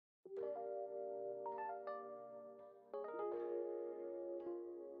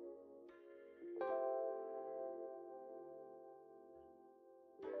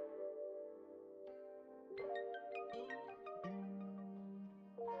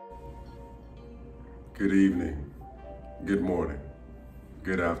good evening, good morning,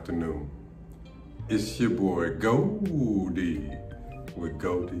 good afternoon. It's your boy Goldie with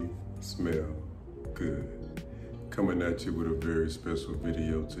Goldie Smell Good. Coming at you with a very special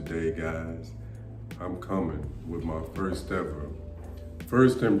video today, guys. I'm coming with my first ever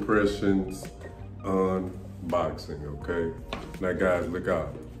first impressions unboxing, okay? Now guys, look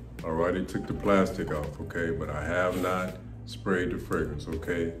out. I already took the plastic off, okay? But I have not sprayed the fragrance,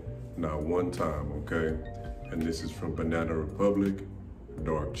 okay? Not one time, okay? And this is from Banana Republic,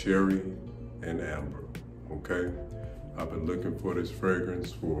 Dark Cherry, and Amber, okay? I've been looking for this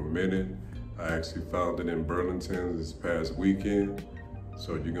fragrance for a minute. I actually found it in Burlington this past weekend.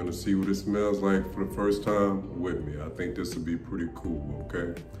 So you're gonna see what it smells like for the first time with me. I think this will be pretty cool,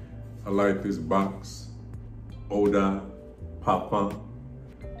 okay? I like this box, Eau de Parfum,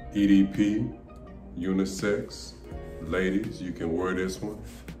 EDP, unisex. Ladies, you can wear this one.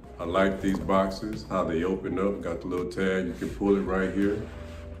 I like these boxes, how they open up, got the little tag, you can pull it right here,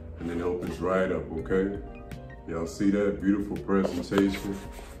 and then it opens right up, okay? Y'all see that? Beautiful presentation,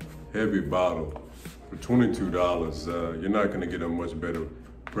 heavy bottle. For $22, you're not gonna get a much better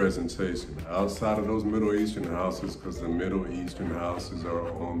presentation outside of those Middle Eastern houses, because the Middle Eastern houses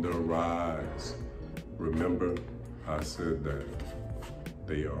are on the rise. Remember, I said that.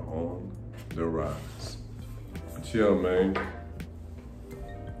 They are on the rise. But yeah, man.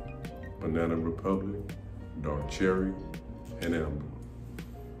 Banana Republic, Dark Cherry, and Amber.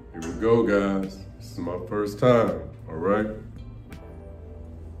 Here we go, guys. This is my first time, all right?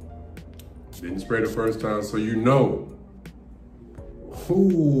 Didn't spray the first time, so you know.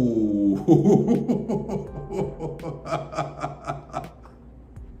 Ooh.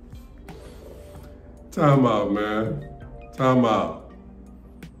 Time out, man. Time out.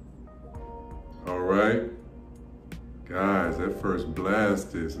 All right. Guys, that first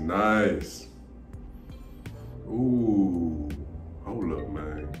blast is nice. Ooh, hold up,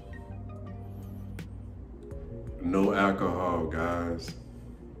 man. No alcohol, guys.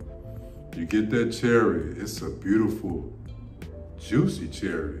 You get that cherry, it's a beautiful, juicy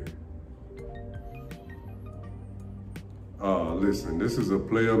cherry. Listen, this is a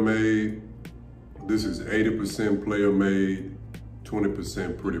player made. This is 80% player made,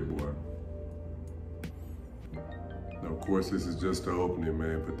 20% pretty boy. Of course, this is just the opening,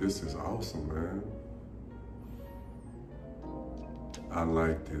 man, but this is awesome, man. I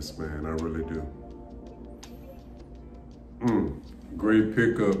like this, man, I really do. Great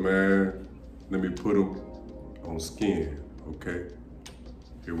pickup, man. Let me put them on skin, okay?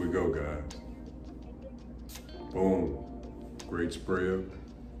 Here we go, guys. Boom, great sprayer.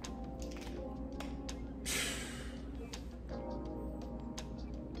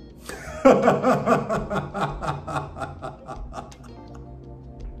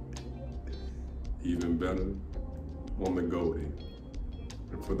 Even better on the Goldie.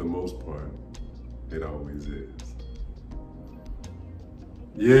 And for the most part, it always is.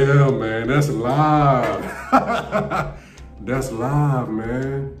 Yeah, man, that's live. That's live,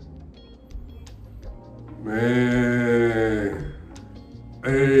 man. Man.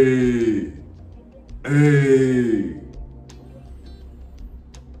 Hey. Hey.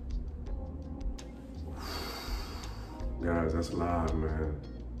 Guys, that's live, man.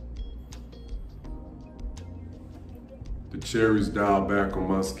 The cherries dial back on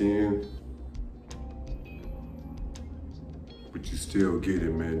my skin, but you still get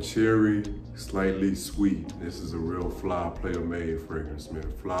it, man. Cherry, slightly sweet. This is a real fly player made fragrance, man.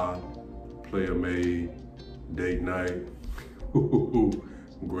 Fly, player made, date night.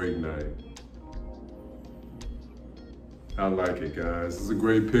 Great night. I like it, guys. It's a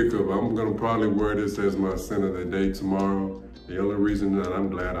great pickup. I'm gonna probably wear this as my scent of the day tomorrow. The only reason that I'm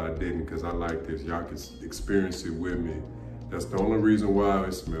glad I didn't, because I like this. Y'all can experience it with me. That's the only reason why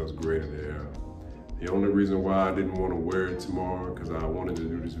it smells great in the air. The only reason why I didn't want to wear it tomorrow, because I wanted to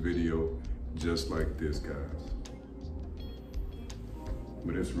do this video just like this, guys.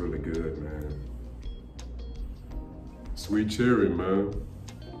 But it's really good, man. Sweet cherry, man.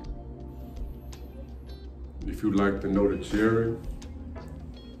 If you like to know the cherry,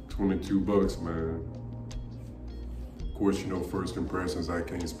 22 bucks, man. Of course, you know, first impressions, I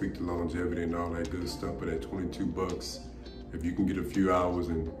can't speak to longevity and all that good stuff, but at 22 bucks, if you can get a few hours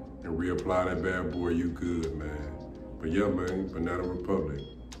and reapply that bad boy, you good, man. But yeah, man, Banana Republic,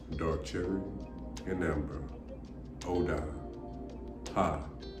 Dark Cherry, and Amber, Eau de Parfum.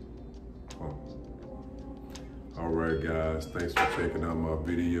 All right, guys, thanks for checking out my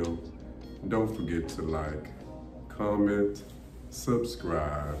video. Don't forget to like, comment,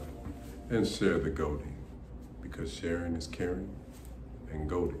 subscribe, and share the Goldie, because sharing is caring and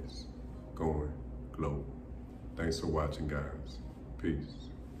Goldie's going glow. Thanks for watching, guys. Peace.